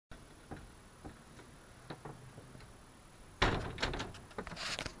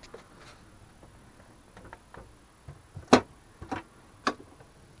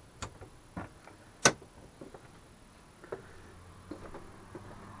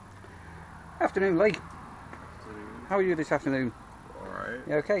Afternoon, Lee. How are you this afternoon? Alright.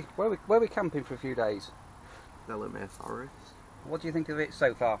 You okay? Where are we camping for a few days? Delamere Forest. What do you think of it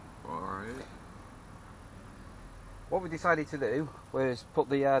so far? Alright. What we decided to do was put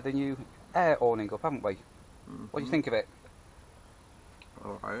the new air awning up, haven't we? What do you think of it?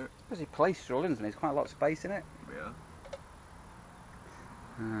 Alright. It's a place, isn't it? There's quite a lot of space in it.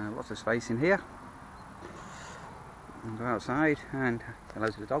 Yeah. Lots of space in here. And go outside and hello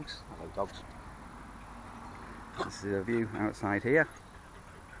to the dogs. Hello dogs. This is a view outside here.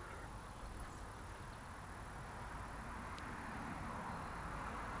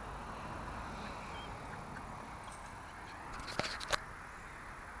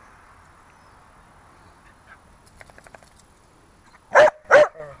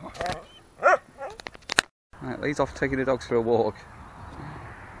 Right, Lee's off taking the dogs for a walk.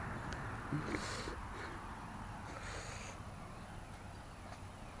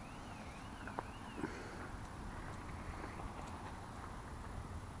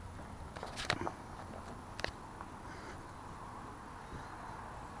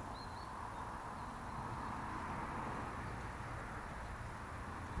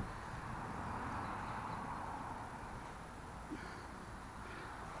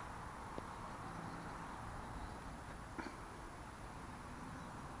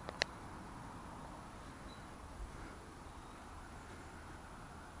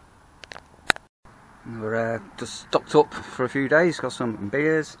 We're just stocked up for a few days, got some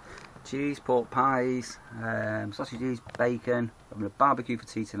beers, cheese, pork pies, sausages, bacon, having a barbecue for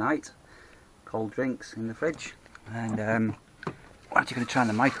tea tonight, cold drinks in the fridge, and we're actually going to try in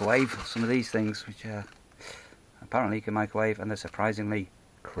the microwave some of these things which apparently you can microwave and they're surprisingly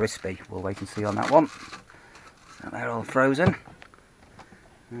crispy. We'll wait and see on that one. So they're all frozen,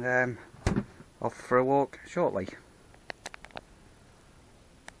 and off for a walk shortly.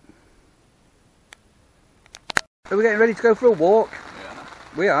 Are we getting ready to go for a walk? Yeah.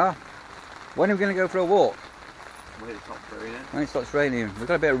 We are. When are we going to go for a walk? When it stops raining. When it stops raining. We've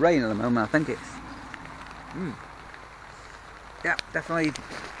got a bit of rain at the moment, I think it's... Yeah, definitely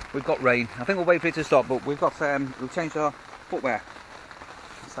we've got rain. I think we'll wait for it to stop, but we've got we've changed our footwear.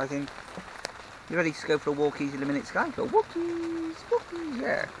 So I think you ready to go for a walk easy in a minute, Sky? Go walkies, walkies,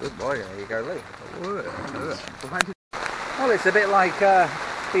 yeah. Good boy, there you go, Lee. Well, it's a bit like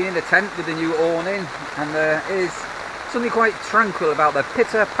being in the tent with the new awning, and there is something quite tranquil about the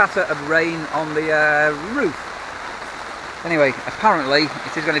pitter-patter of rain on the roof. Anyway, apparently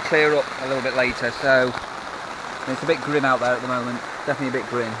it is going to clear up a little bit later, so it's a bit grim out there at the moment. Definitely a bit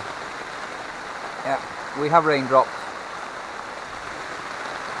grim. Yeah, we have raindrops.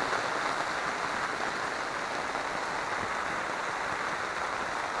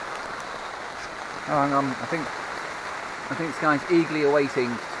 Oh, hang on, I think this guy's eagerly awaiting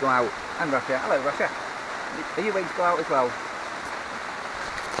to go out. And Russia. Hello, Russia. Are you waiting to go out as well?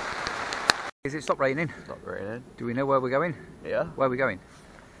 Is it stopped raining? Stopped raining. Do we know where we're going? Yeah. Where are we going?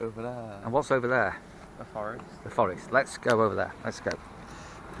 Over there. And what's over there? The forest. The forest. Let's go over there. Let's go.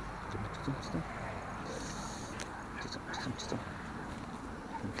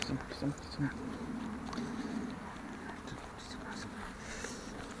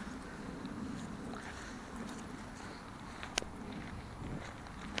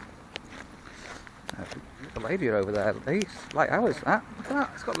 The lady over there, it's like ours, that. Look at that,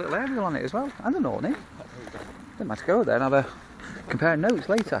 it's got a little aerial on it as well, and an awning. Don't matter to go there and have a compare notes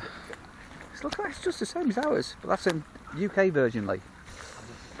later. Look, it's just the same as ours, but that's a UK version, like.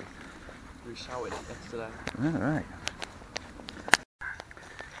 We shouted it yesterday. Alright.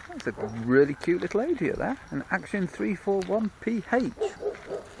 That's a really cute little lady there, an Action 341PH.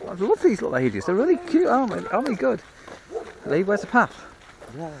 I love these little ladies, they're really cute, aren't they? Aren't they good? Lee, where's the path?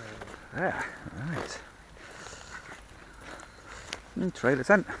 Yeah. There, right. Trailer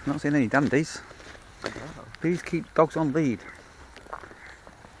tent, not seeing any dandies. Please keep dogs on lead.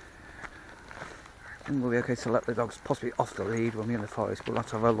 And we'll be okay to let the dogs possibly off the lead when we're in the forest. We'll have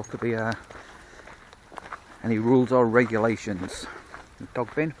to have a look at the any rules or regulations.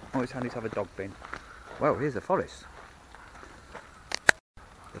 Dog bin, always handy to have a dog bin. Well, here's the forest.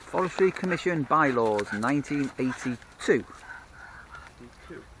 The Forestry Commission Bylaws 1982.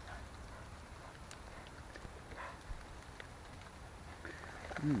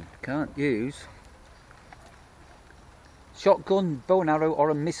 Can't use shotgun, bow and arrow or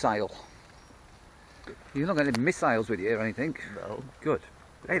a missile. You're not going to have missiles with you or anything? No. Good.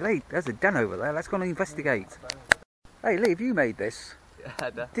 Hey Lee, there's a den over there, let's go and investigate. Hey Lee, have you made this? Yeah,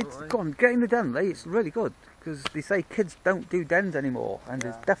 definitely. Go on, get in the den, Lee, it's really good. Because they say kids don't do dens anymore, and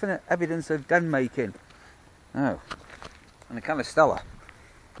there's definite evidence of den making. Oh. And they're kind of stellar.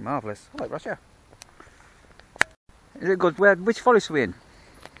 Marvellous. I like Russia. Is it good? Which forest are we in?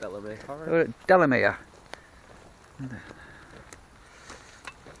 Delamere Forest. We're at Delamere. It's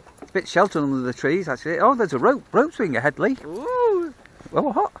a bit sheltered under the trees actually. Oh, there's a rope swing ahead, Lee. Woo! Oh,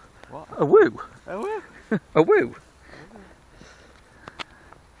 what? What? A woo. A woo. A woo.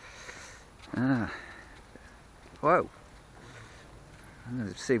 Ah. Whoa. I'm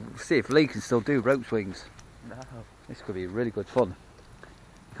going to see if Lee can still do rope swings. No. This could be really good fun.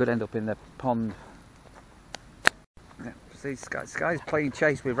 Could end up in the pond. Yeah, see, Sky's playing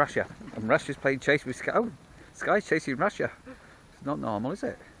chase with Russia, and Russia's playing chase with Sky. Oh, Sky's chasing Russia. It's not normal, is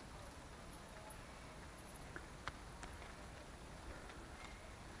it?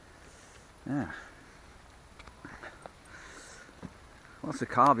 Yeah. Lots of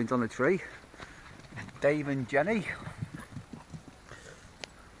carvings on the tree. Dave and Jenny.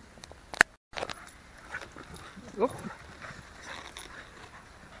 Oh.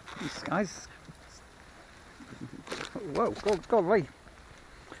 These guys. Whoa, go on, Lee.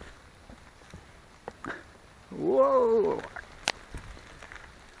 Whoa.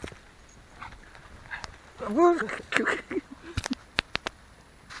 Whoa.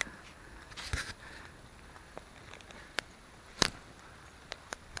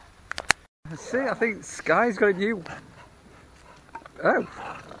 See, I think Sky's got a new... Oh.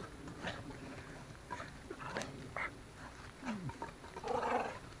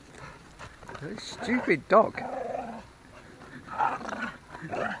 Stupid dog.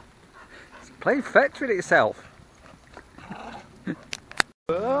 It's playing fetch with itself.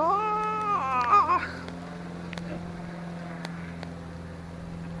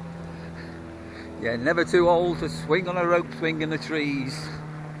 Yeah, never too old to swing on a rope swing in the trees.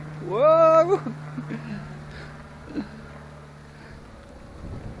 Whoa!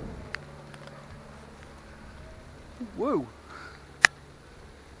 Whoa!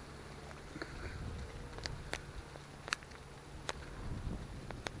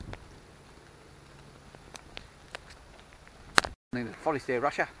 In the forest here,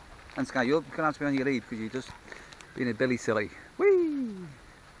 Russia. And Sky, you're going to have to be on your lead because you're just being a billy silly. Whee!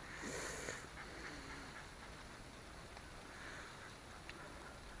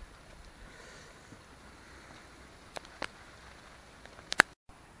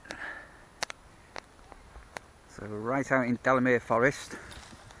 So we're right out in Delamere Forest.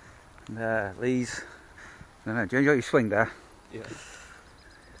 And Lee's, I don't know, do you enjoy your swing there? Yeah.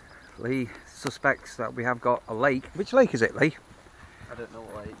 Lee suspects that we have got a lake. Which lake is it, Lee? I don't know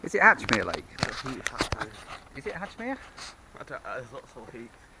what lake. Is it Hatchmere Lake? I don't think it's Hatchmere. Is it Hatchmere? I don't, there's lots of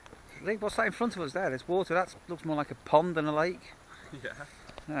lakes. Lee, what's that in front of us there? There's water. That looks more like a pond than a lake. Yeah.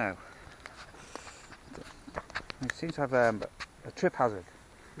 Oh. It seems to have a trip hazard.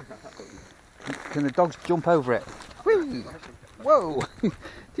 Can the dogs jump over it? Whee! Whoa! Do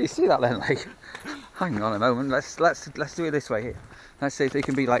you see that then, Lee? Hang on a moment. Let's do it this way here. Let's see if they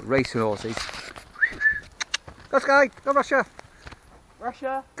can be like racing horses. Go Sky! Go Russia!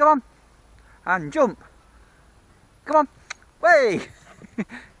 Russia! Come on! And jump! Come on! Way!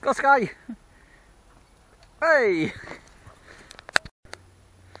 Go Sky! Hey!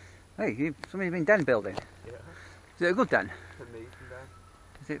 Hey, somebody's been den building. Yeah. Is it a good den? Amazing den.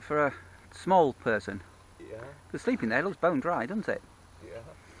 Is it for a small person? Yeah. The sleeping there looks bone dry, doesn't it? Yeah.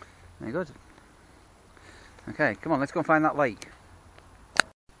 Very good. Okay, come on, let's go and find that lake.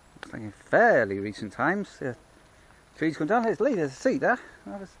 Looks like in fairly recent times. Trees come down. There's Lee, there's a seat there.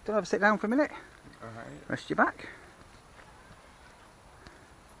 Don't have a sit down for a minute. Alright. Rest your back.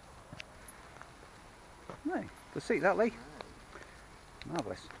 Hey, good seat that, Lee.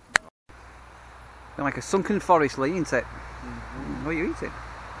 Marvellous. Like a sunken forest, Lee, isn't it? Mm-hmm. What are you eating?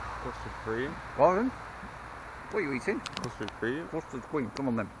 Custard cream. Pardon? What are you eating? Custard cream. Custard cream. Come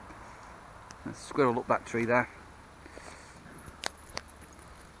on then. Let's squirrel up that tree there.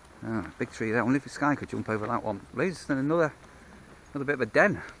 Ah, big tree there. I wonder if the Sky could jump over that one. Liz, then another bit of a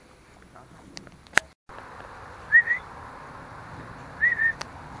den.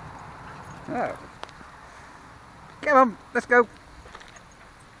 Oh. Come on, let's go.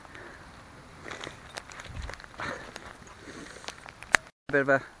 Bit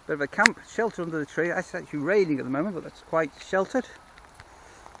of a camp, shelter under the tree. It's actually raining at the moment, but that's quite sheltered.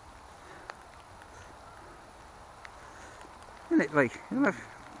 Isn't it, Lee? You want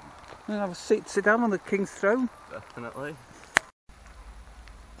to have a seat, sit down on the king's throne? Definitely.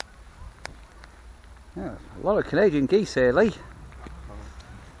 Yeah, a lot of Canadian geese here, Lee.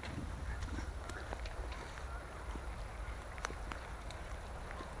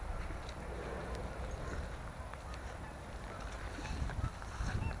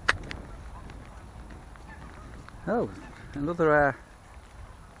 Oh, another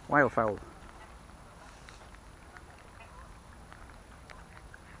Wildfowl.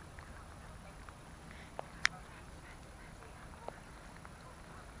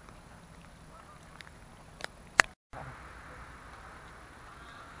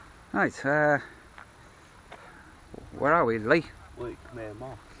 Right, where are we, Lee? Delamere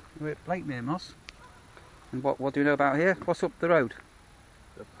Moss. We're at Delamere Moss. And what do you know about here? What's up the road?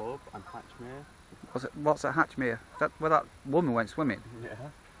 The pub and Hatchmere. What's at Hatchmere? Is that where that woman went swimming? Yeah.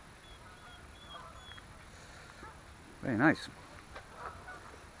 Very nice.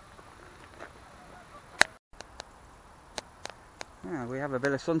 Yeah, we have a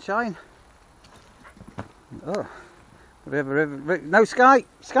bit of sunshine. Oh, we have a river. No, Sky!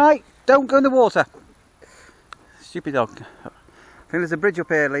 Sky! Don't go in the water! Stupid dog. I think there's a bridge up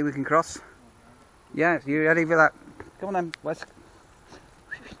here, Lee, we can cross. Yeah, you ready for that? Come on then, Wes.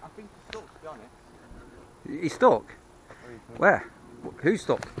 I think he's stuck, to be honest. He's stuck? Where? Who's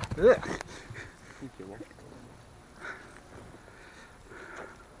stuck? Ugh. I think it was.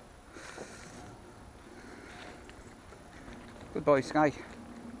 Good boy, Sky.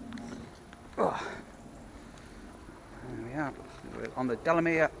 Oh. There we are. We're on the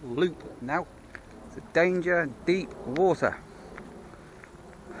Delamere Loop now. It's a danger deep water.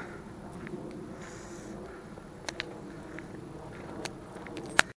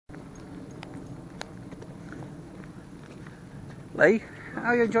 Lee, how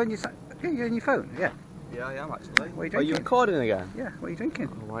are you enjoying your phone? Yeah. Yeah, I am actually. What are you Are drinking? you recording again? Yeah, what are you drinking?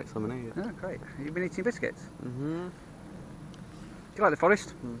 Oh, white lemonade. Oh, great. You've been eating biscuits? Mm-hmm. Do you like the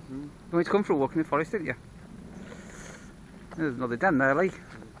forest? Mm-hmm. You wanted to come for a walk in the forest, didn't you? There's another den there, Lee.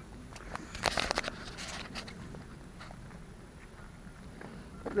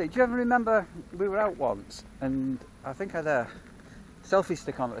 Lee, do you ever remember we were out once and I think I had a selfie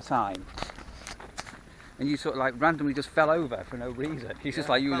stick on at the time and you sort of like randomly just fell over for no reason. It's just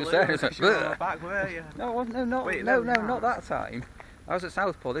like you were just there. It's like, you were on my back, were you? no, not Wait, no, no, not that time. I was at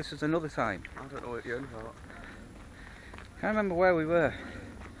Southport. This was another time. I don't know what you're on about. Can't remember where we were.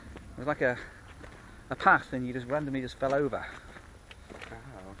 It was like a path and you just randomly just fell over.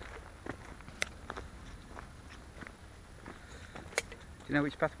 Wow. Do you know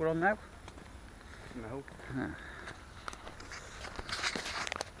which path we're on now? No. Ah.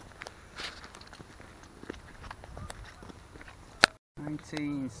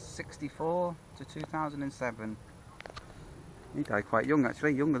 (1964 to 2007). He died quite young,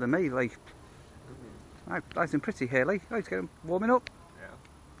 actually, younger than me, Lee. Nice and pretty here, Lee. Oh, he's getting warming up.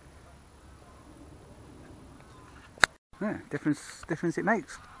 Yeah, difference it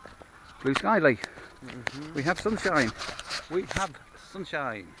makes. Blue sky, Lee. Mm-hmm. We have sunshine. We have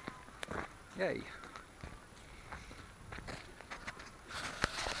sunshine. Yay.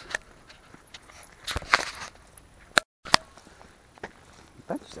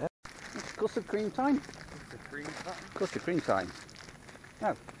 Bench there. It's custard cream time. Custard cream time.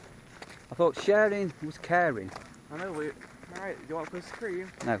 No. I thought sharing was caring. I know, right, do you want custard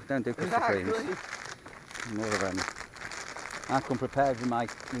cream? No, don't do custard creams. More of them. I come prepared with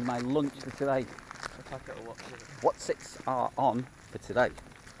my lunch for today. What's it are on for today?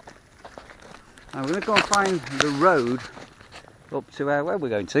 Now we're going to go and find the road up to where we're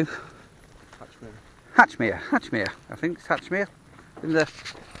going to. Hatchmere. I think it's Hatchmere. In the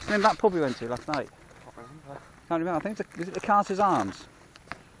name of that pub we went to last night. Can't remember. I think is it the Carter's Arms?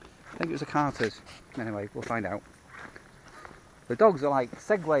 I think it was the Carter's. Anyway, we'll find out. The dogs are like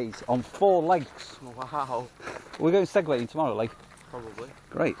segways on 4 legs. Wow. We're going segwaying tomorrow, Lee. Probably.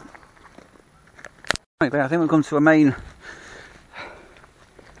 Great. Right, I think we've come to a main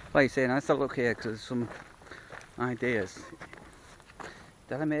place here. Now let's have a look here because there's some ideas.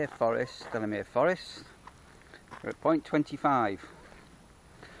 Delamere Forest. We're at point 25.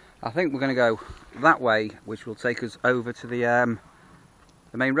 I think we're going to go that way, which will take us over to the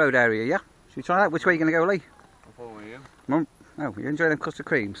main road area. Yeah. Should we try that? Which way are you going to go, Lee? I'm following you. Come on. Oh, you enjoy them custard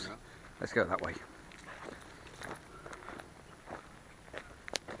creams? Yeah. Let's go that way.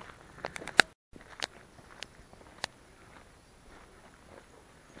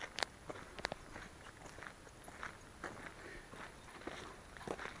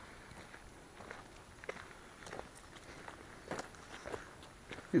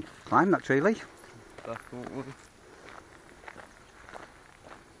 You can climb that tree, Lee. Definitely. What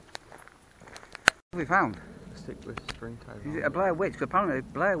have we found? Stick with springtime. Is it a Blair Witch? 'Cause apparently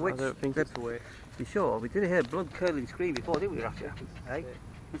Blair Witch. I don't think it's a witch. You sure? We did hear a blood curdling scream before, didn't we, Roger? Hey?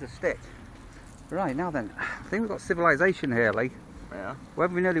 It's a stick. Right, now then, I think we've got civilization here, Lee. Yeah. Where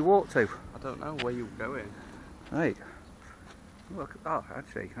have we nearly walked to? I don't know where you're going. Right. Look, oh,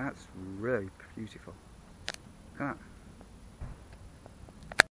 actually, that's really beautiful. Look at that.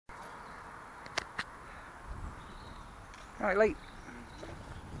 Alright, Lee.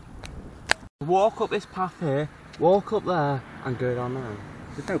 Walk up this path here, walk up there, and go down there.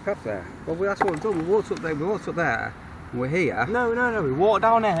 There's no path there. Well, that's what we've done. We walked up there, and we're here. No, we walk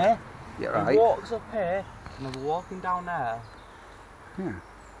down here. Yeah, right. He walks up here, and then we're walking down there. Yeah.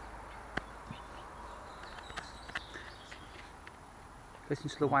 Listen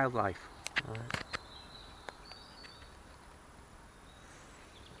to the wildlife.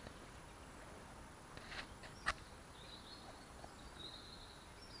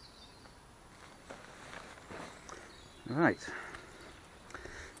 Right.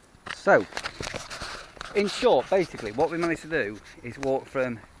 So, in short, basically, what we managed to do is walk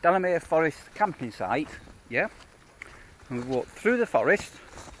from Delamere Forest camping site, yeah, and we walked through the forest,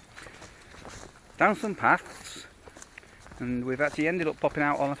 down some paths, and we've actually ended up popping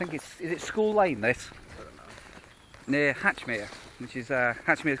out on, I think is it School Lane, this? I don't know. Near Hatchmere, which is,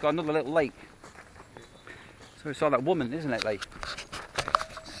 Hatchmere's got another little lake. So we saw that woman, isn't it, Lee?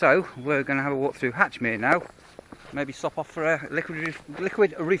 So, we're going to have a walk through Hatchmere now. Maybe stop off for a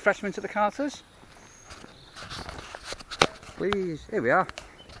liquid refreshment at the Carters. Please, here we are.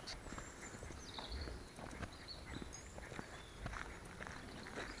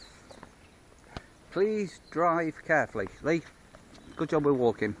 Please drive carefully, Lee. Good job we're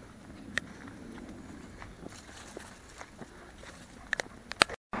walking.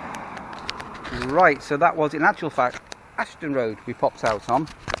 Right, so that was in actual fact Ashton Road we popped out on.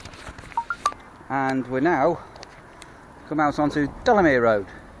 And we're now come out onto Delamere Road.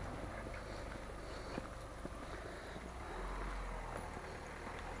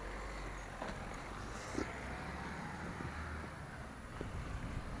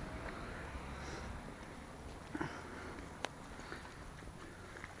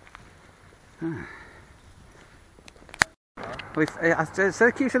 Instead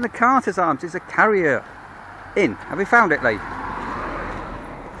of keeping the Carter's Arms, it's a Carrier Inn. Have we found it, Lee?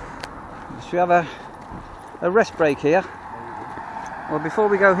 Should we have a rest break here? Well, before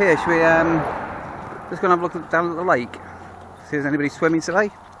we go here, should we just go and have a look down at the lake? See if there's anybody swimming today?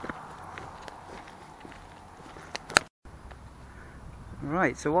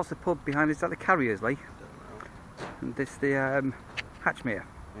 Right, so what's the pub behind? Is that the Carriers, Lee? And this the Hatchmere?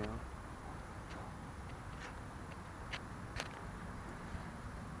 Yeah.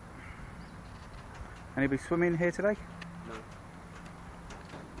 Anybody swimming here today?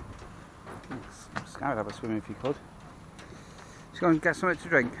 No. I would have a swim if you could. Just go and get something to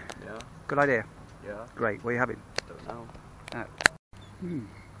drink. Yeah. Good idea. Yeah. Great. What are you having? Don't know. Oh.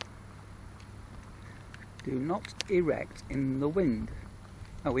 Do not erect in the wind.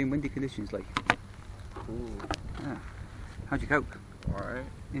 Oh, we're in windy conditions, Lee. Cool. Yeah. How'd you cope? Alright.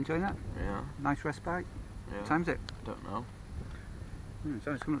 You enjoying that? Yeah. Nice respite? Yeah. What time's it? Don't know. It's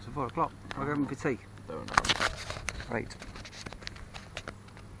only coming up to 4 o'clock. I'll go having for tea. Don't know. Right.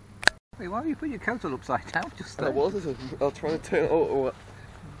 Wait, why have you put your coat all upside down just there? I was trying to turn it over.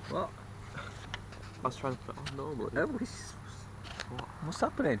 What? I was trying to put it on normally. Oh, What? what's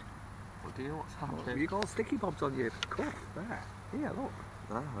happening? Well, do you know what's Oh, happening? you got all sticky bobs on your cuff there. Yeah, look.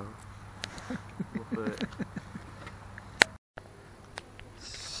 No. Look at it.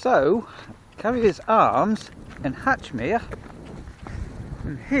 So, Carrier's Arms and Hatchmere,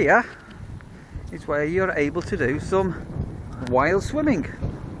 and here is where you're able to do some wild swimming.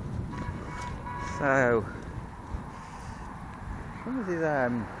 So, this is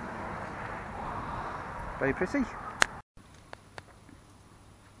very pretty.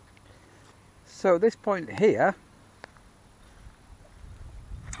 So this point here,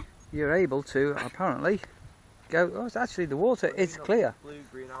 you're able to apparently go. Oh, it's actually the water is clear.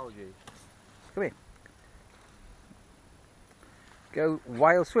 Blue-green algae. Come here. Go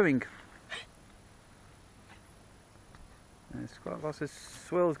wild swimming. There's quite lots of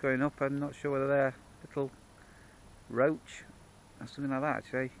swirls going up. I'm not sure whether they're little roach or something like that.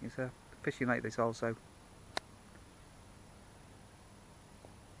 Actually, it's a fishing lake. This also.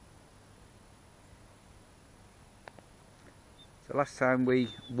 So last time we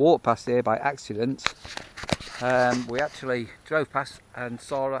walked past here by accident, we actually drove past and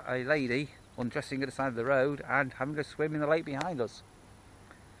saw a lady undressing at the side of the road and having a swim in the lake behind us.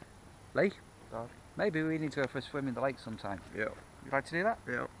 Lee? Dad? Maybe we need to go for a swim in the lake sometime. Yeah. You'd like to do that?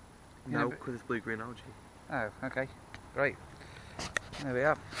 Yeah. You No, know, because it's blue-green algae. Oh, okay. Great. There we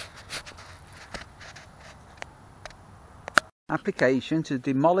are. Application to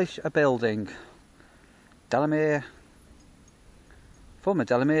demolish a building. Delamere. Former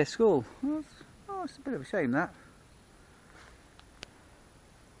Delamere School. Oh, it's a bit of a shame that.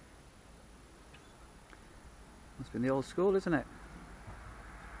 Must have been the old school, isn't it?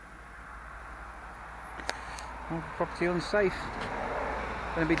 Oh, property unsafe.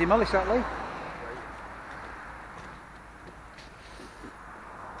 Going to be demolished, that Lee.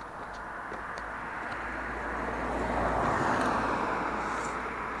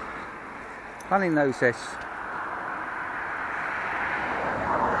 Planning knows this.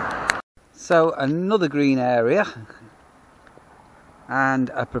 So another green area and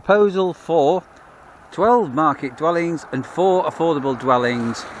a proposal for 12 market dwellings and 4 affordable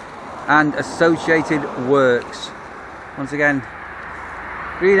dwellings and associated works. Once again,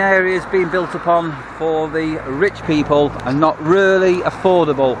 green areas being built upon for the rich people and not really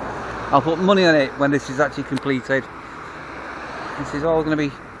affordable. I'll put money on it when this is actually completed. This is all going to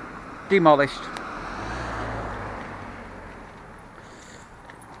be demolished.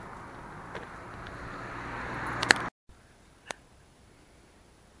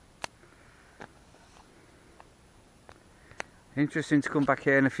 Interesting to come back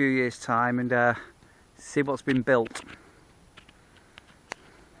here in a few years' time and see what's been built.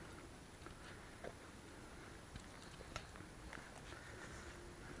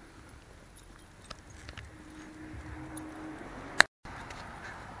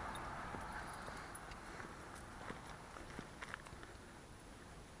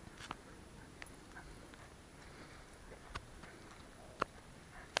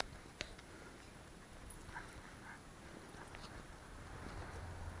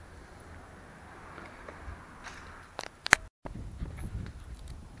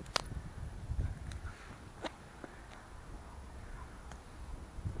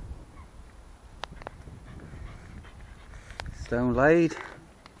 Stone laid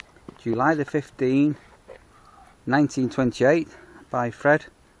July the 15th, 1928 by Fred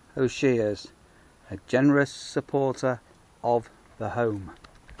O'Shears, a generous supporter of the home.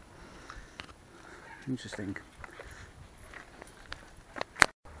 Interesting.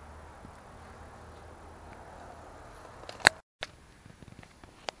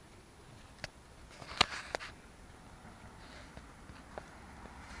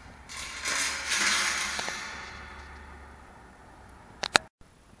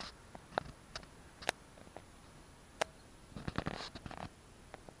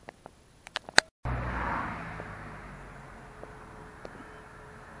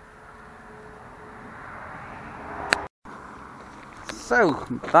 So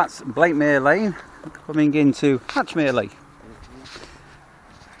that's Blakemere Lane coming into Hatchmere Lane.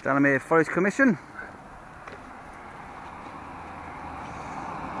 Delamere Forest Commission.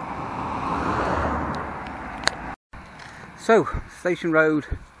 So Station Road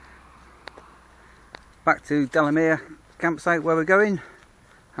back to Delamere campsite where we're going.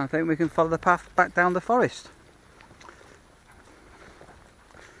 I think we can follow the path back down the forest.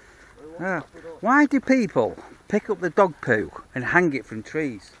 Why do people pick up the dog poo and hang it from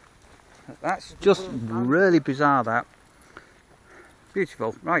trees? That's just really bizarre, that.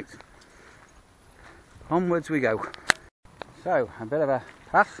 Beautiful. Right, onwards we go. So a bit of a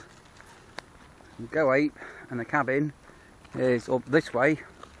path. Go Ape and the cabin is up this way,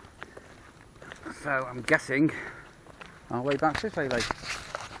 so I'm guessing our way back this way, Lee.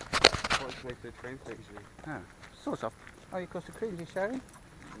 To the train station. Oh, sort of. Oh, you across the creek, you're sharing?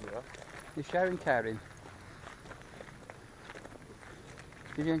 Yeah. You're sharing, caring.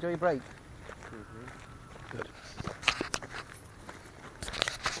 Did you enjoy your break? Good.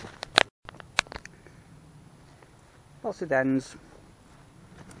 Lots of dens.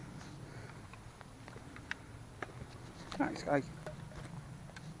 Nice guy.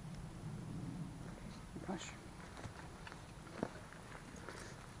 Gosh.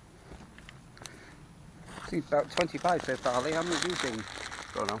 Seems about 25 so far, Lee. How many have you seen?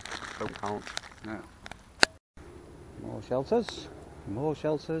 Don't know. Don't count. No. More shelters. More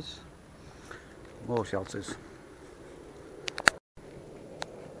shelters. More shelters.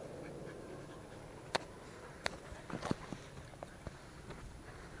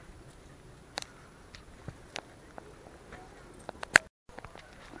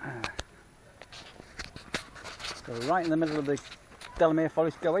 So right in the middle of the Delamere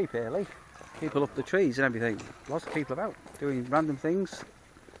Forest Go Ape here, Lee. People up the trees and everything. Lots of people about doing random things.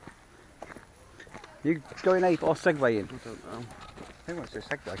 You going ape or segway in? I don't know. I think it's a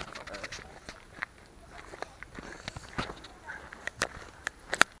segway.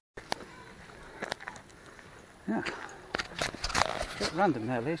 Yeah. A bit random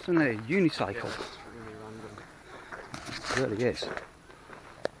there, Lee, isn't it? Unicycle. Yeah, it's really random. It really is.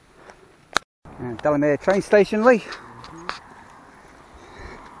 Delamere train station, Lee.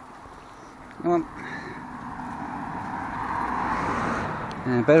 Come on.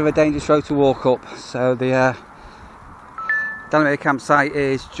 A bit of a dangerous road to walk up, so the Delamere campsite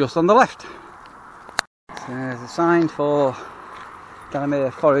is just on the left. So There's a sign for Delamere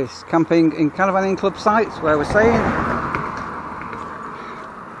Forest Camping and Caravan Club sites where we're staying.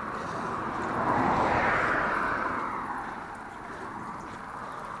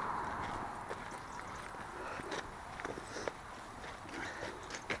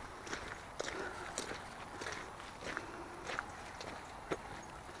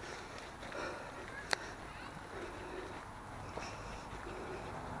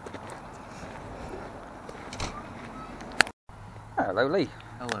 Hello Lee.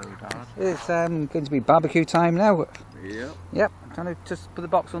 Hello, Dad. It's going to be barbecue time now. Yep. Yep, I'm trying to just put the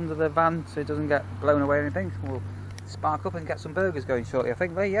box under the van so it doesn't get blown away or anything. We'll spark up and get some burgers going shortly, I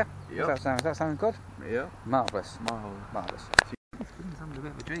think, Lee, yeah? Yep. Does that sound good? Yeah. Marvellous. Marvellous. It's having a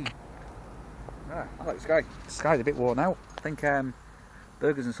bit of a dream. Yeah, I like the sky. The sky's a bit worn out. I think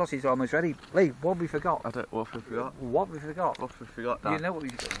burgers and sausages are almost ready. Lee, what have we forgot? What have we forgot? What have we forgot? What have we forgot, Dad? You know what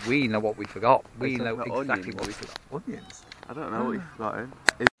we know what we forgot. We It's know about exactly onions. what we forgot. Onions. I don't know what you've forgotten.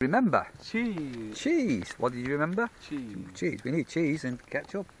 Remember? Cheese. Cheese. What did you remember? Cheese. Cheese. We need cheese and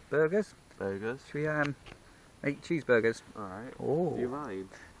ketchup. Burgers. Burgers. Should we make cheeseburgers? Alright. Oh. Do you mind?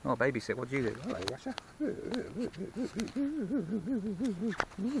 Oh, babysit. What do you do? Hello, Russia.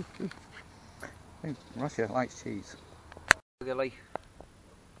 I think Russia likes cheese. Lee.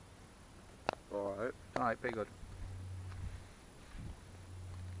 Alright. Alright, very good.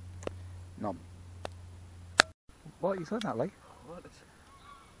 Nom. What are you saying that, Lee? What?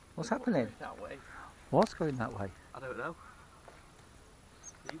 What's happening? That way. What's going that way? I don't know.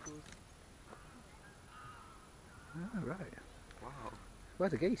 Eagles. Oh, right. Wow. Where are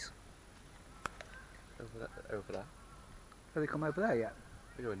the geese? Over there. Have they come over there yet?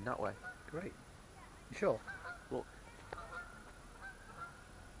 They're going that way. Great. You sure? Look.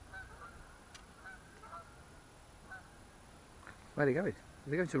 Where are they going? Are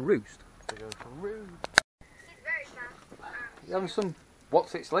they going to roost? They're going to room. You having some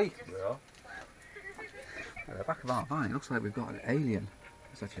what's its Lee? Yeah. At the back of our van, it looks like we've got an alien.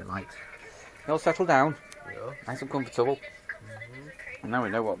 It's actually a light. You all settle down. Yeah. Nice and comfortable. And now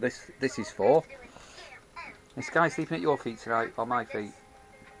we know what this is for. This guy's sleeping at your feet tonight, or my feet.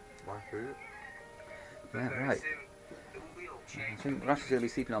 My food. Yeah, right. I think Rash is going to be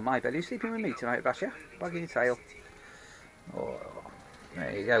sleeping on my bed. Are you sleeping with me tonight, Rasha? Wagging your tail. Oh,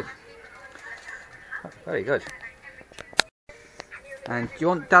 there you go. Very good. And do you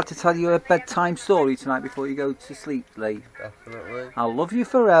want Dad to tell you a bedtime story tonight before you go to sleep, Lee? Definitely. I'll love you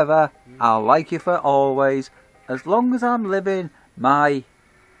forever. I'll like you for always. As long as I'm living, my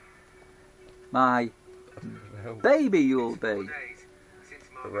baby you'll be.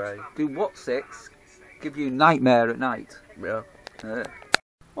 Hooray. Do what's it? Give you nightmare at night. Yeah.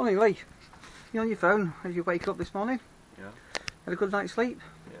 Morning, Lee. You on your phone as you wake up this morning? Yeah. Had a good night's sleep?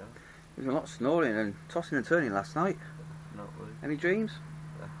 Yeah. There was a lot of snoring and tossing and turning last night. Definitely. Any dreams?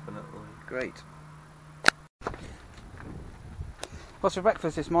 Definitely. Great. What's for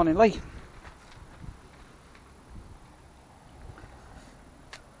breakfast this morning, Lee?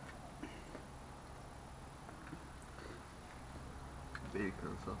 Bacon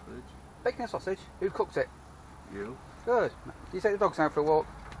and sausage. Bacon and sausage. Who cooked it? You. Good. Do you take the dogs out for a walk?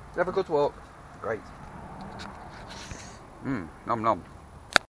 You have a good walk? Great. Nom nom.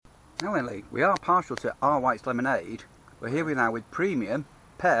 Now then, Lee, we are partial to our White's lemonade. We're here now with premium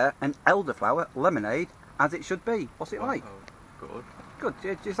pear and elderflower lemonade, as it should be. What's it like? Good.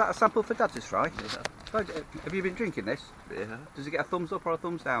 Good. Is that a sample for Dad to try? Yeah. Have you been drinking this? Yeah. Does it get a thumbs up or a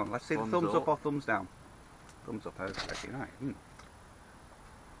thumbs down? Let's see the Thumbs thumbs up up. or thumbs down. Thumbs up, okay, right.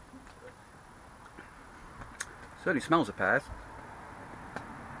 Certainly smells of pears.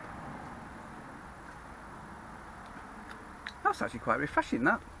 That's actually quite refreshing,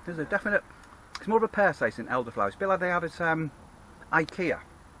 that. There's a definite... It's more of a pear taste than elderflower. It's a bit like they have at IKEA.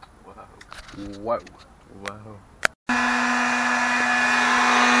 Wow. Whoa. Wow.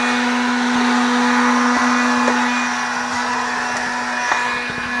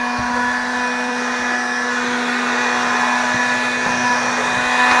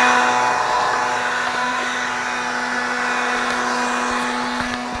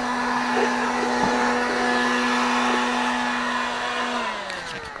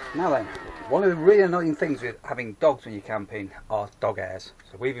 Now then, one of the really annoying things with having dogs when you're camping are dog hairs.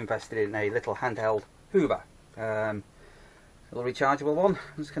 So we've invested in a little handheld Hoover. A little rechargeable one.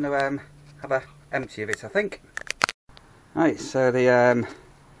 I'm just going to have a empty of it, I think. Right, so the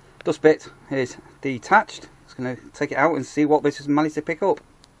dust bit is detached. Just going to take it out and see what this has managed to pick up.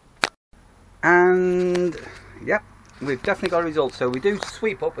 And yep, we've definitely got a result. So we do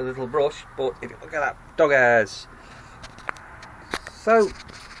sweep up with a little brush, but if you look at that, dog hairs. So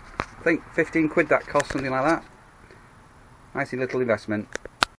I think 15 quid that cost, something like that. Nice little investment.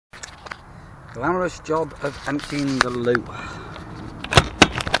 Glamorous job of emptying the loo.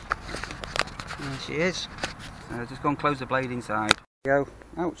 There she is. So just go and close the blade inside. Go,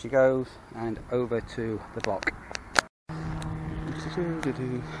 out she goes, and over to the block.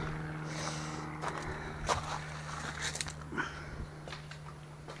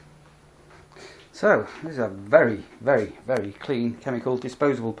 So this is a very, very, very clean chemical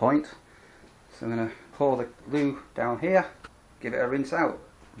disposable point. So I'm going to pour the loo down here, give it a rinse out.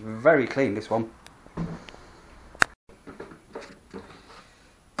 Very clean, this one.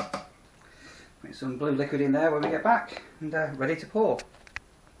 Make some blue liquid in there when we get back, and ready to pour.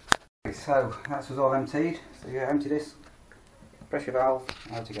 So that was all emptied. So you empty this, pressure valve,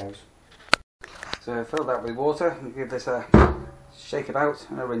 out it goes. So fill that with water and give this a shake about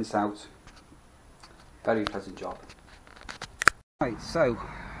and a rinse out. Very pleasant job. Right, so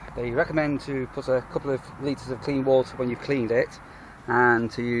they recommend to put a couple of litres of clean water when you've cleaned it,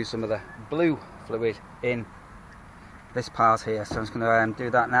 and to use some of the blue fluid in this part here. So I'm just going to do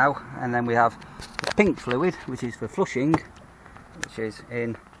that now, and then we have the pink fluid, which is for flushing, which is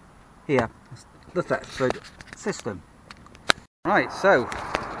in here, the Thetford system. Right, so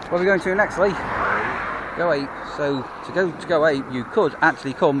what are we going to next, Lee? Go Ape. So to go to Go Ape, you could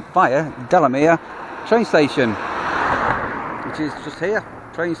actually come via Delamere train station, which is just here.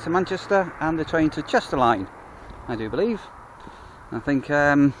 Trains to Manchester and the train to Chester line, I do believe. I think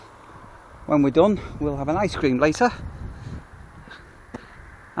when we're done, we'll have an ice cream later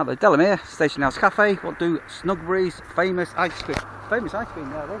at the Delamere Station House Cafe. We'll do Snugbury's famous ice cream. Famous ice cream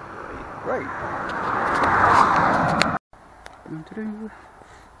there, Lee. Great.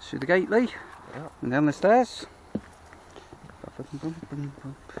 Through the gate, Lee. Yep. And down the stairs.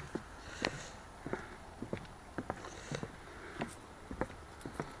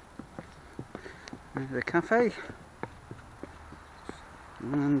 The cafe,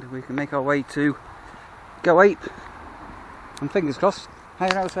 and we can make our way to Go Ape, and fingers crossed. Hey,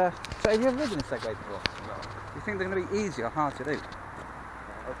 so have you ever ridden a segway before? No. Do you think they're going to be easy or hard to do?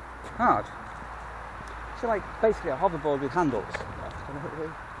 Hard? So like basically a hoverboard with handles.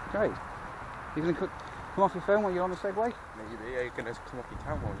 Great. You're going to come off your phone when you're on the segway? Maybe, yeah, you're going to come off your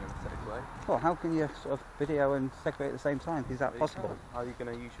camera when you're on the segway. Well, how can you sort of video and segway at the same time? Is that possible? How are you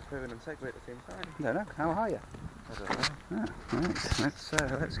going to use your phone and segway at the same time? I don't know. How are you? I don't know. Ah,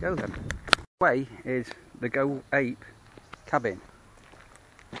 right. Let's go then. The way is the Go Ape cabin.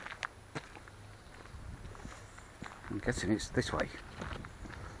 I'm guessing it's this way.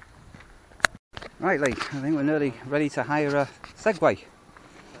 Right, Lee, I think we're nearly ready to hire a segway.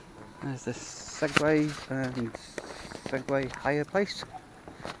 There's the segway and segway hire place.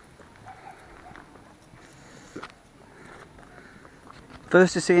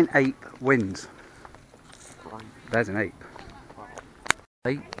 First to see an ape wins. There's an ape.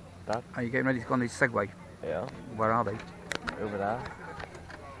 Hey, Dad? Are you getting ready to go on this segway? Yeah. Where are they? Over there.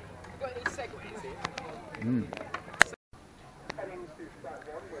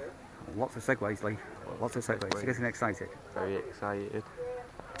 Lots of segways, Lee. Lots of segways. You're getting excited. Very excited.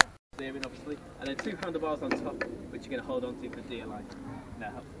 Steering, obviously, and then 2 handlebars on top, which you're going to hold on to for dear life. No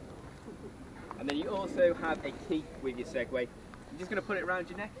help. And then you also have a key with your segway. You're just going to put it around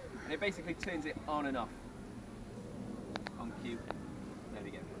your neck, and it basically turns it on and off. On cue. There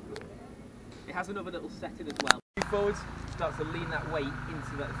we go. It has another little setting as well. Move forwards, starts to lean that weight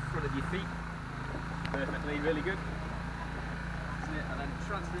into the front of your feet. Perfectly, really good. And then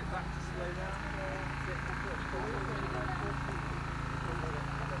transfer it back to slow down.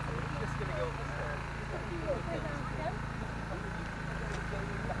 Just going to go up the stairs.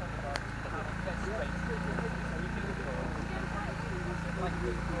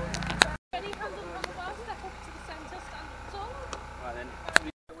 Any hands on the bar, step up to the centre, stand tall. Right then,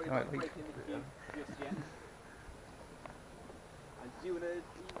 don't worry about breaking the cue just yet. And do you want to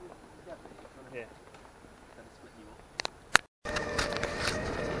here? Then split you up.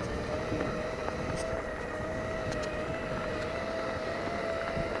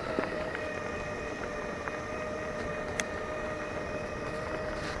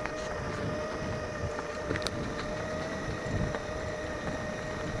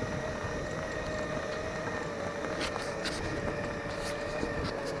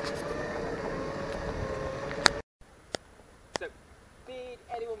 So, did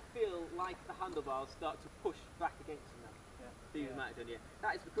anyone feel like the handlebars start to push back against them now? Yeah. These might have done, yeah.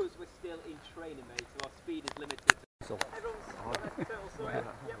 That is because we're still in training mode, so our speed is limited to... Everyone's total sorted?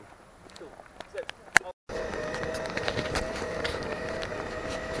 Yep. Cool. So,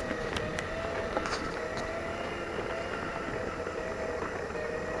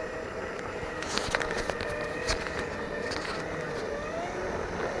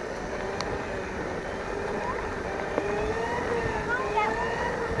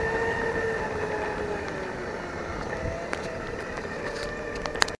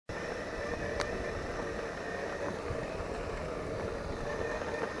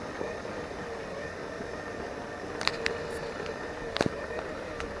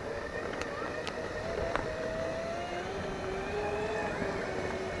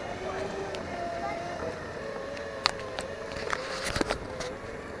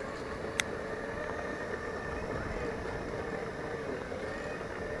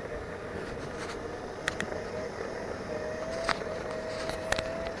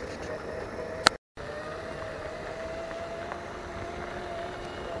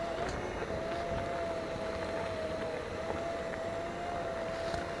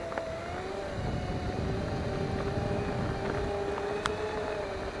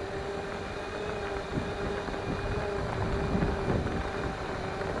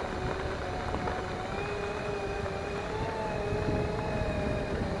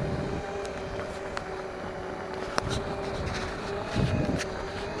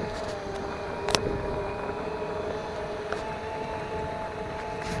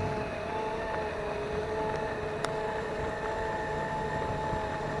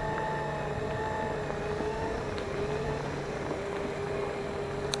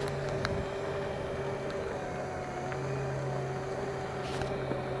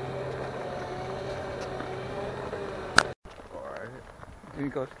 Been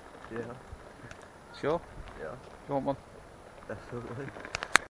good? Yeah. Sure? Yeah. You want one? Definitely.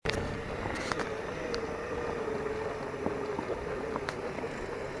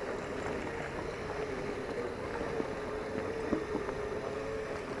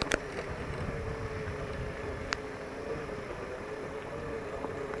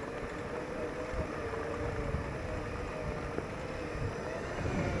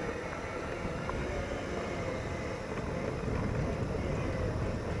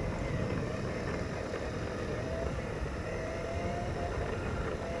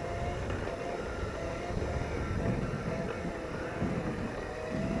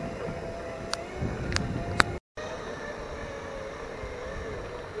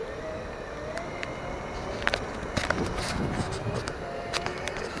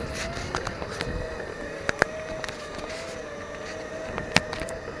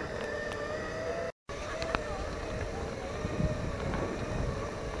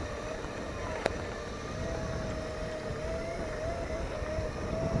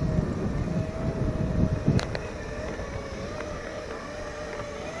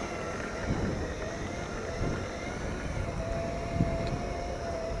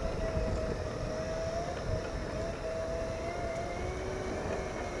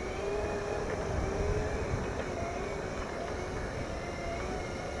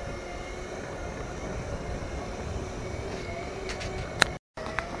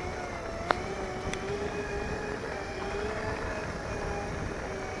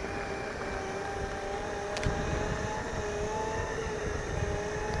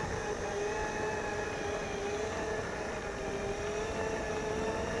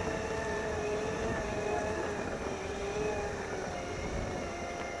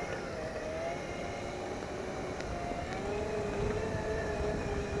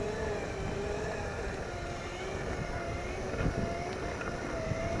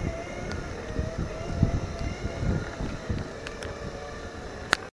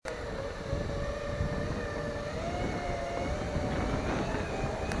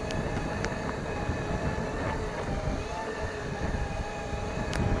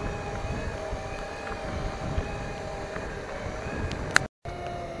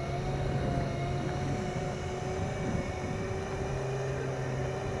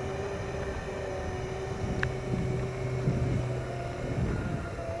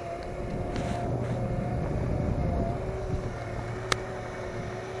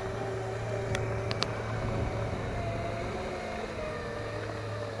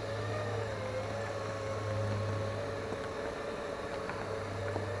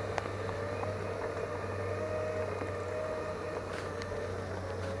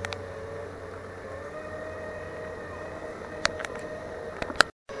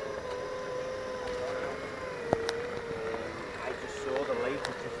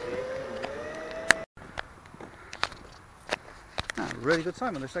 Really good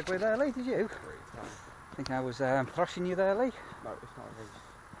time on the segway there, Lee, did you? Great time. I think I was thrashing you there, Lee. No, it's not a race.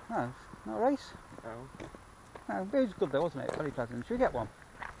 No, not a race. No. No, it was good though, wasn't it? Very pleasant. Should we get one?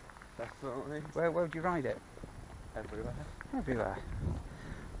 Definitely. Where would you ride it? Everywhere. Everywhere.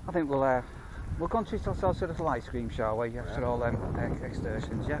 I think we'll go and treat ourselves to a little ice cream, shall we? After all them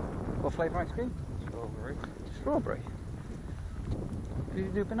excursions, yeah? What flavour ice cream? Strawberry. Strawberry. Did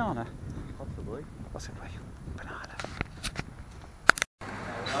you do banana? Possibly. Possibly. Banana.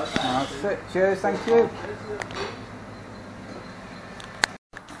 That's it. Cheers, thank you.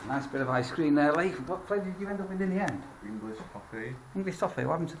 Nice bit of ice cream there, Lee. What flavour did you end up with in the end? English coffee. English toffee.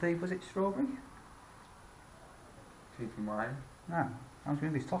 What happened to the, was it strawberry? Change your mind. No, how's your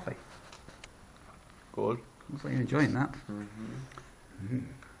English toffee? Good. Looks like you're enjoying that.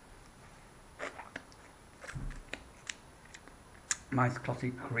 Nice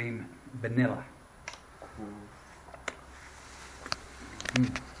clotty cream vanilla.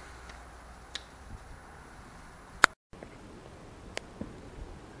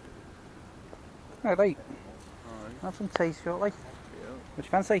 Right, mate. Have some tea shortly. Yeah. What do you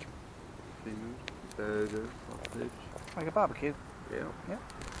fancy? Food, burgers, sausage. Like a barbecue? Yeah. Yeah.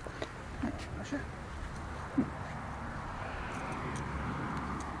 Right, that's it.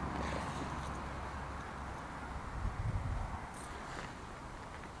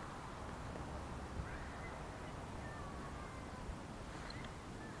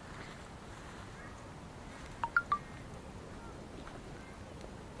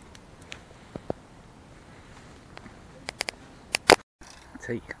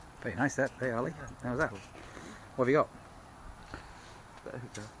 Tea. Very nice that, hey Ali. How's that? What have you got?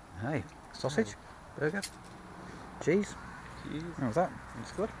 Burger. Hey, sausage, burger, cheese. Cheese. How's that?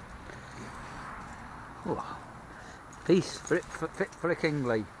 That's good. Ooh. Peace, fit for a king,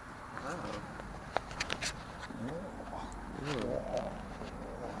 Lee.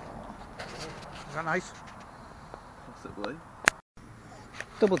 Is that nice? Possibly.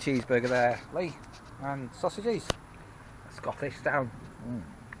 Double cheeseburger there, Lee, and sausages. Scottish down.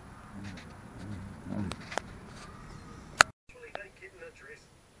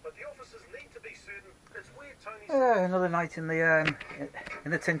 Another night in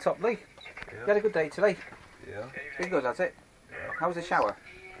the tin top, Lee. Yeah. You had a good day today. Yeah. Been good, that's it. Yeah. How was the shower?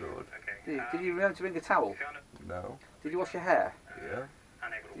 Good. Did you remember to bring a towel? No. Did you wash your hair? Yeah.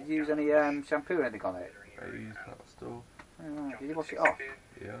 Did you use any shampoo or anything on it? I used that stuff. Oh, right. Did you wash it off?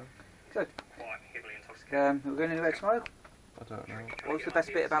 Yeah. Good. We're going anywhere tomorrow? I don't know. What was the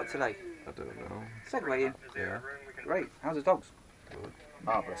best bit about today? I don't know. Segwaying. Yeah. Great. How's the dogs? Good.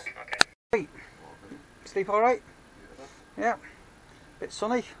 Marvellous. Hey, sleep alright? Yeah. Bit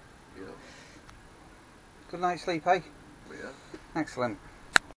sunny? Yeah. Good night's sleep, eh? Yeah. Excellent.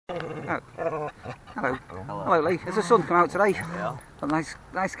 Oh. Hello. Hello, Lee. Has the sun come out today? Yeah. A nice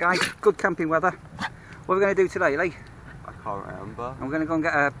guy. Good camping weather. What are we going to do today, Lee? I can't remember. I'm going to go and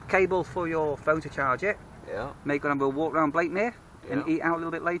get a cable for your phone to charge it. Yeah. Maybe going to have a walk around Blakemere and Yeah. eat out a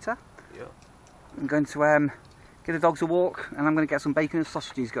little bit later. Yeah. I'm going to give the dogs a walk, and I'm going to get some bacon and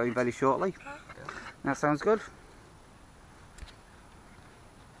sausages going very shortly. Yeah. That sounds good.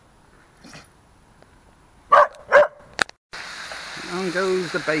 On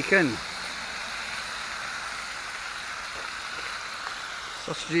goes the bacon.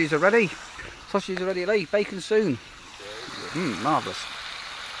 Sausages are ready. Sausages are ready, Lee. Bacon soon. Marvellous.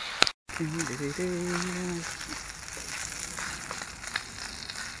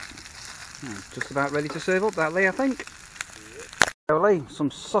 Just about ready to serve up that, Lee, I think. So, Lee, some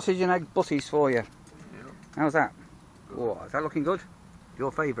sausage and egg butties for you. How's that? Oh, is that looking good?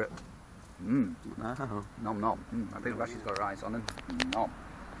 Your favourite? No. Nom nom. I think Rashid's got her eyes on him. Nom.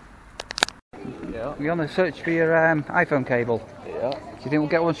 Yeah. We're on the search for your iPhone cable. Yeah. Do you think we'll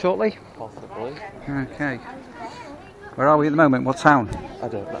get one shortly? Possibly. Okay. Where are we at the moment? What town? I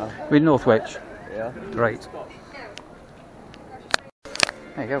don't know. We're in Northwich. Yeah. Great.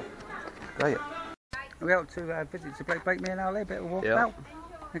 There you go. Great. We're out to visit to Blakemere now, Lee. A bit of a walk Yeah. out.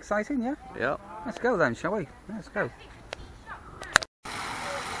 Exciting, yeah? Yeah. Let's go then, shall we? Let's go.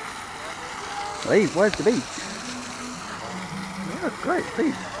 Lee, where's the beach? Yeah, great,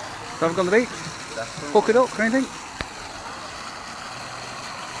 beach. So I've gone to the beach. Hook it up or anything?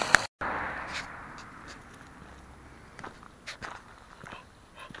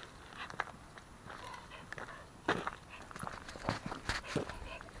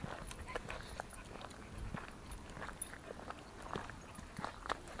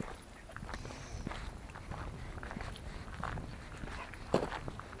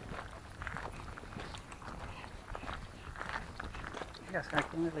 Yes, I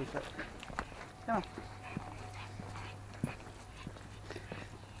can release it. Come on.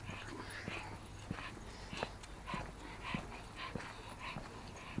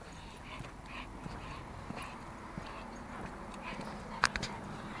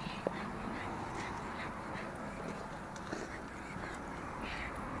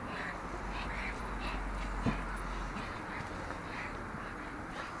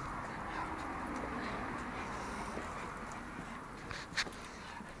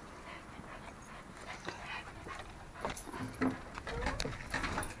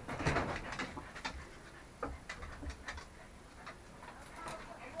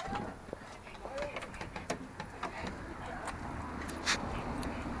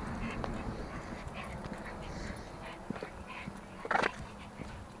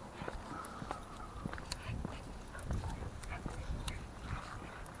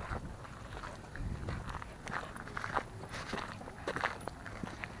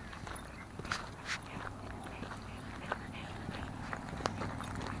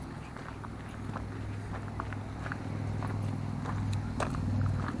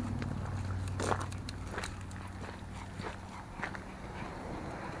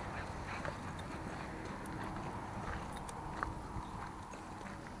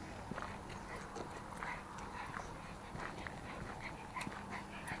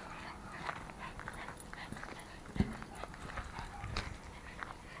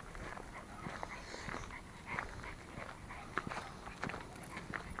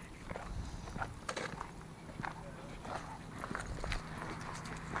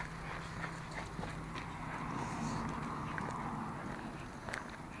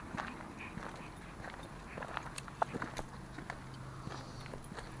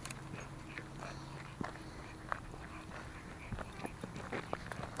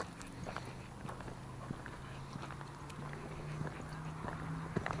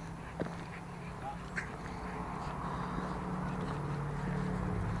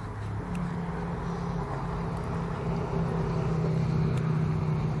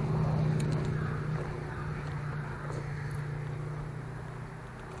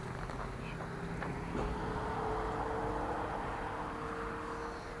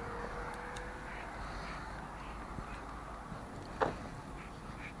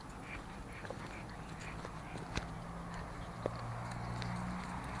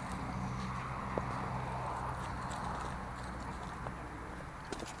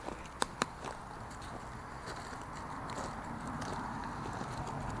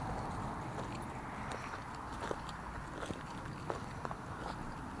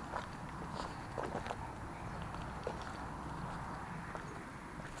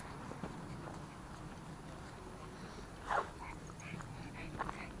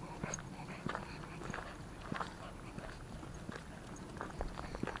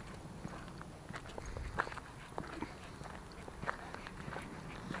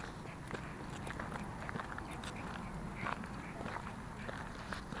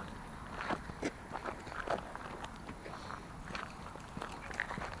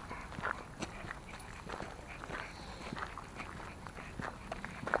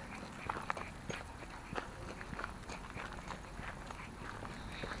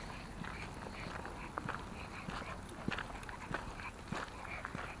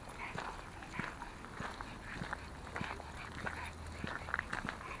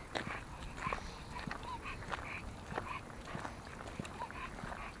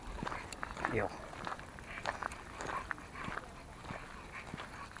 hill.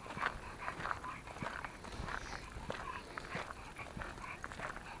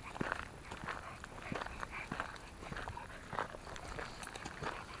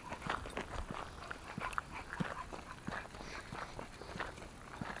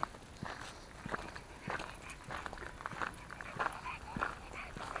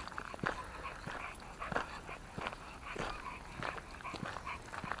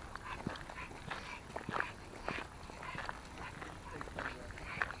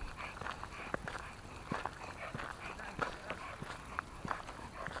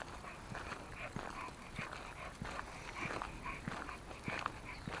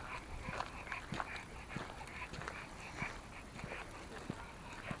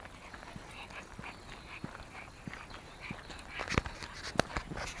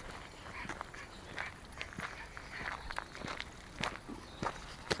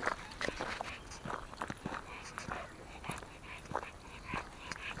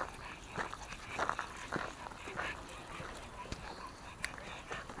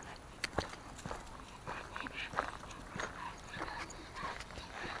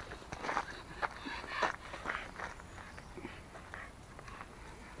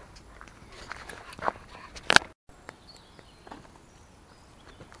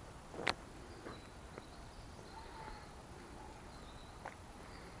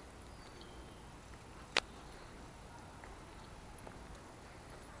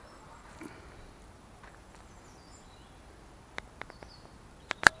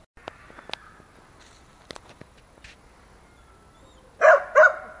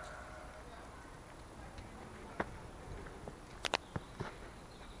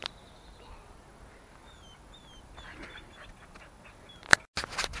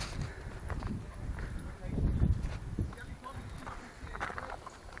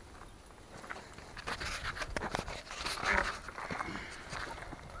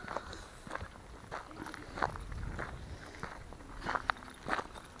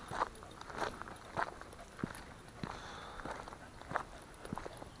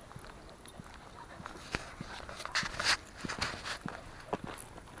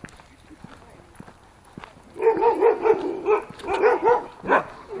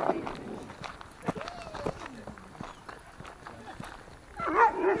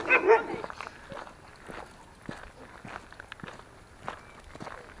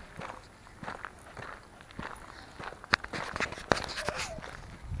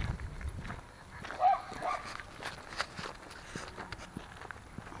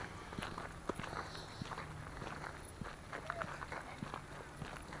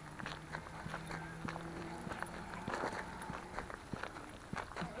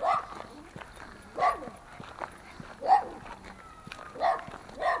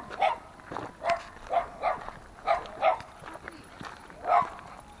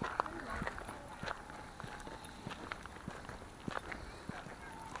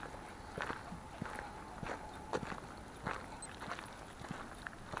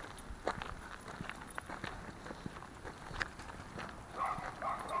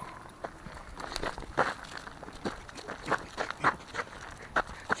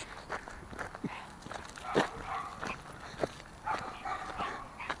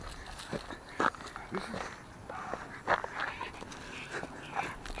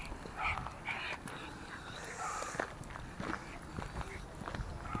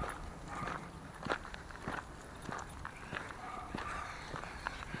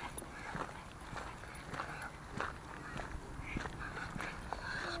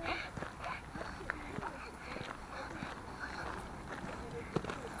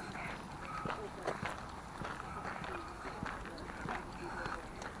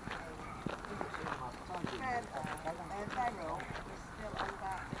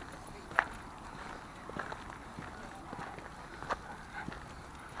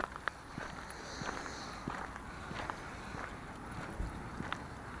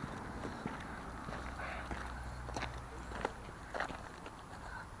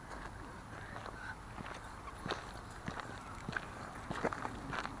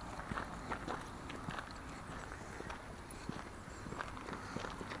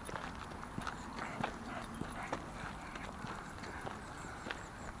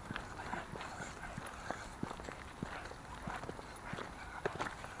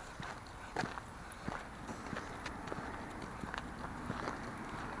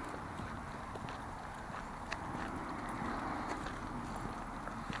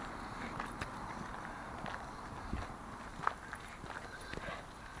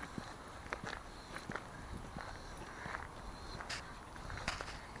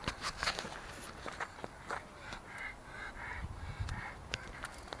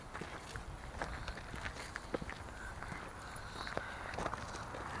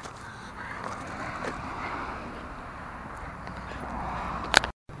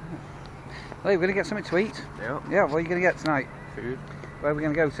 Hey, we're going to get something to eat. Yeah. Yeah, what are you going to get tonight? Food. Where are we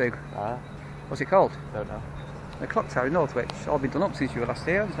going to go to? What's it called? Don't know. The Clock Tower in Northwich. All been done up since you were last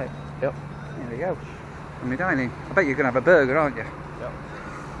here, hasn't it? Yep. There we go. And we're dining. I bet you're going to have a burger, aren't you? Yep.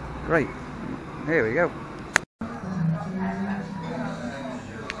 Great. Here we go.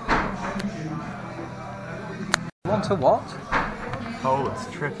 Want a what? Oh,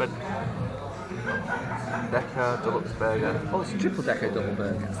 it's tripping. Decker deluxe burger. Oh, it's a triple decker double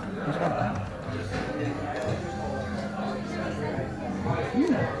burger. Which one?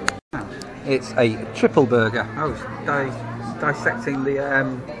 It's a triple burger. I was dissecting the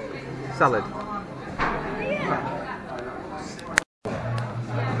salad.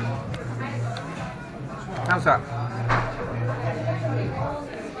 How's that?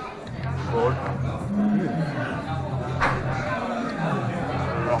 Good.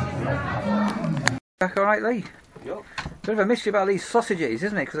 Back alright, Lee? Yep. Bit of a mystery about these sausages,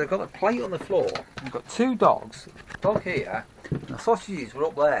 isn't it? Because I've got a plate on the floor. I've got two dogs. Dog here. And the sausages were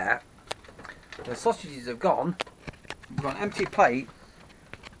up there. The sausages have gone. We've got an empty plate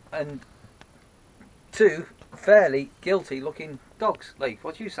and two fairly guilty looking dogs. Lee,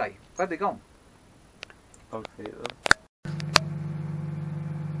 what do you say? Where've they gone? Okay then.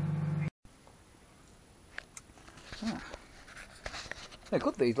 Ah. They're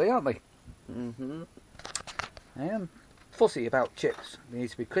good, these, Lee, aren't they? Mm-hmm. I am fussy about chips. They need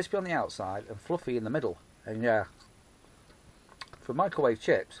to be crispy on the outside and fluffy in the middle. And yeah, for microwave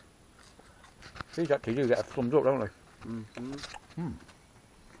chips, these actually do get a thumbs up, don't they? Mm-hmm.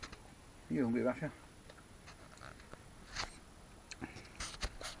 You hungry, Rasha?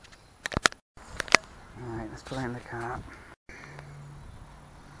 Right, let's put it in the cart.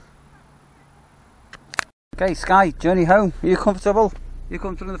 Okay, Sky, journey home. Are you comfortable? You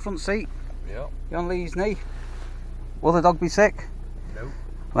comfortable in the front seat? Yep. You on Lee's knee? Will the dog be sick? Nope.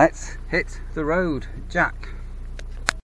 Let's hit the road, Jack.